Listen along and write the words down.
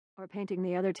before painting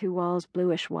the other two walls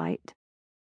bluish-white.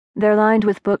 They're lined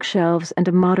with bookshelves and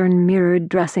a modern mirrored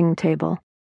dressing table.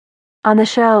 On the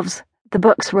shelves, the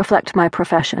books reflect my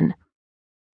profession.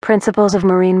 Principles of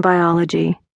Marine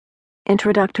Biology,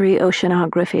 Introductory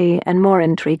Oceanography, and more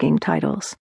intriguing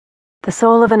titles. The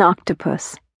Soul of an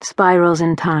Octopus, Spirals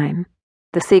in Time,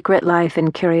 The Secret Life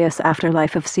and Curious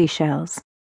Afterlife of Seashells.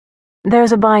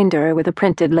 There's a binder with a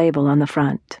printed label on the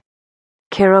front.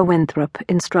 Kira Winthrop,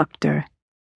 Instructor.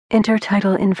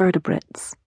 Intertitle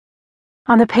Invertebrates.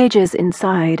 On the pages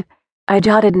inside, I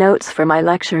jotted notes for my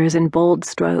lectures in bold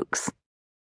strokes,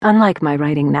 unlike my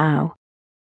writing now,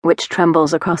 which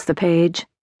trembles across the page,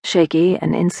 shaky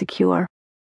and insecure.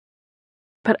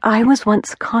 But I was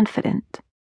once confident.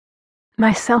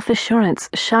 My self-assurance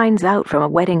shines out from a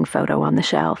wedding photo on the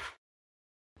shelf.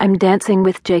 I'm dancing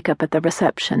with Jacob at the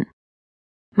reception.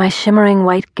 My shimmering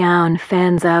white gown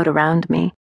fans out around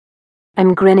me.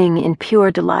 I'm grinning in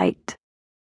pure delight.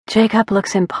 Jacob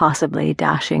looks impossibly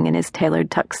dashing in his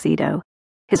tailored tuxedo,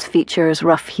 his features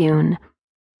rough-hewn.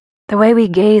 The way we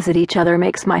gaze at each other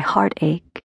makes my heart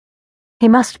ache. He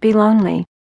must be lonely,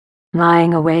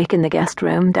 lying awake in the guest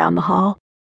room down the hall,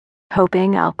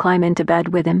 hoping I'll climb into bed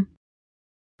with him.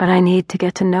 But I need to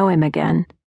get to know him again,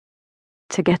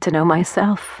 to get to know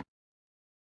myself.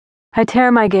 I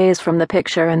tear my gaze from the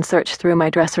picture and search through my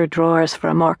dresser drawers for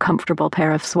a more comfortable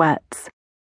pair of sweats.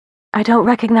 I don't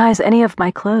recognize any of my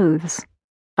clothes,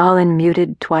 all in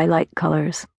muted twilight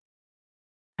colors.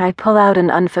 I pull out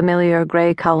an unfamiliar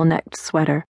gray cowl-necked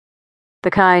sweater,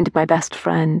 the kind my best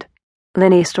friend,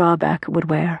 Linny Strawbeck, would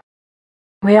wear.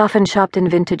 We often shopped in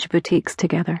vintage boutiques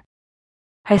together.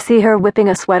 I see her whipping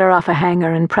a sweater off a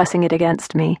hanger and pressing it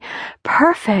against me.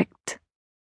 "Perfect,"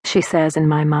 she says in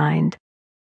my mind.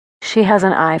 She has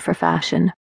an eye for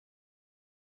fashion.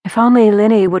 If only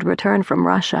Linny would return from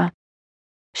Russia.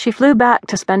 She flew back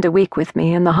to spend a week with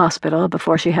me in the hospital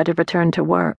before she had to return to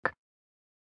work.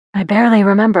 I barely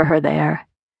remember her there.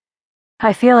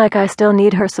 I feel like I still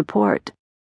need her support,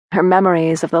 her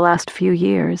memories of the last few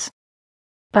years.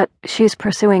 But she's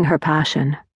pursuing her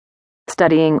passion,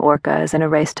 studying orcas in a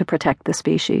race to protect the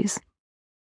species.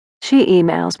 She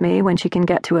emails me when she can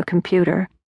get to a computer,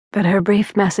 but her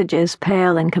brief messages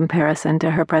pale in comparison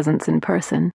to her presence in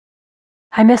person.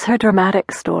 I miss her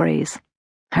dramatic stories,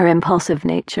 her impulsive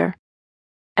nature,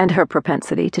 and her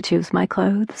propensity to choose my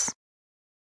clothes.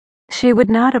 She would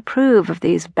not approve of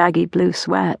these baggy blue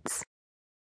sweats.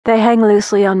 They hang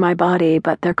loosely on my body,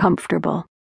 but they're comfortable.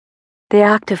 The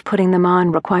act of putting them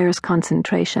on requires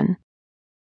concentration.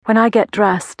 When I get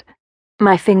dressed,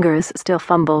 my fingers still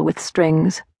fumble with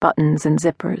strings, buttons, and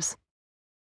zippers.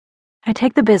 I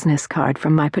take the business card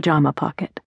from my pajama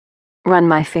pocket, run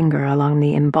my finger along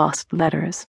the embossed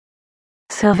letters.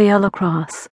 Sylvia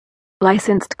Lacrosse,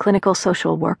 licensed clinical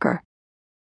social worker.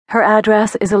 Her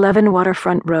address is 11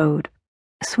 Waterfront Road,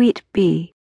 Suite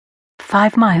B,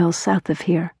 5 miles south of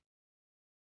here.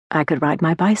 I could ride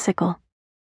my bicycle.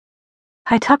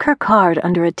 I tuck her card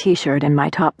under a t-shirt in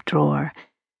my top drawer,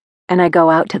 and I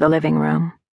go out to the living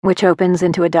room, which opens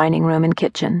into a dining room and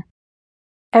kitchen.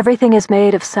 Everything is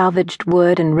made of salvaged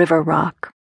wood and river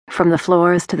rock, from the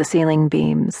floors to the ceiling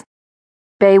beams.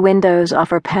 Bay windows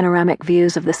offer panoramic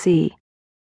views of the sea.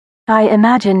 I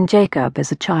imagine Jacob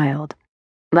as a child,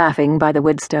 laughing by the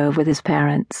wood stove with his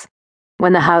parents,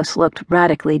 when the house looked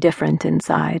radically different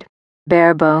inside,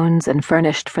 bare bones and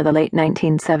furnished for the late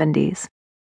 1970s.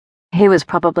 He was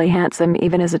probably handsome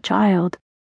even as a child,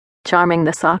 charming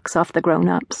the socks off the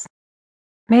grown-ups.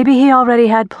 Maybe he already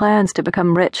had plans to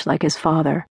become rich like his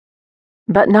father,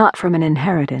 but not from an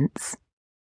inheritance.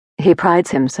 He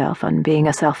prides himself on being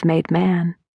a self-made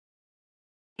man.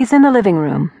 He's in the living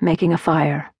room, making a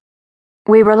fire.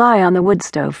 We rely on the wood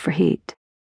stove for heat.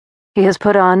 He has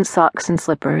put on socks and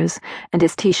slippers, and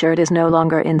his t-shirt is no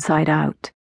longer inside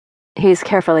out. He's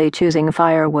carefully choosing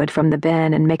firewood from the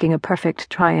bin and making a perfect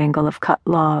triangle of cut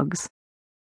logs.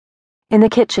 In the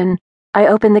kitchen, I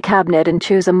open the cabinet and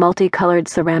choose a multicolored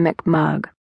ceramic mug,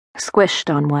 squished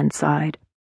on one side,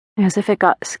 as if it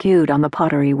got skewed on the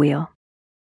pottery wheel.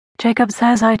 Jacob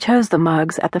says I chose the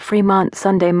mugs at the Fremont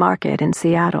Sunday Market in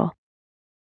Seattle.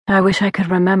 I wish I could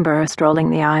remember strolling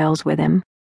the aisles with him,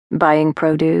 buying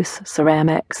produce,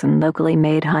 ceramics, and locally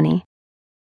made honey.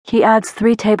 He adds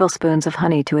 3 tablespoons of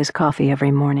honey to his coffee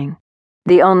every morning,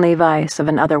 the only vice of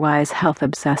an otherwise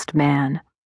health-obsessed man.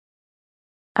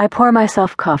 I pour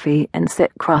myself coffee and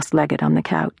sit cross-legged on the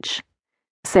couch,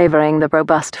 savoring the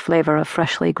robust flavor of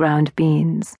freshly ground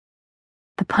beans.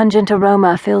 The pungent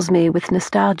aroma fills me with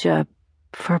nostalgia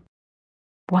for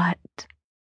what?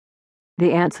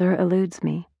 The answer eludes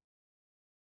me.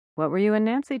 What were you and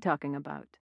Nancy talking about?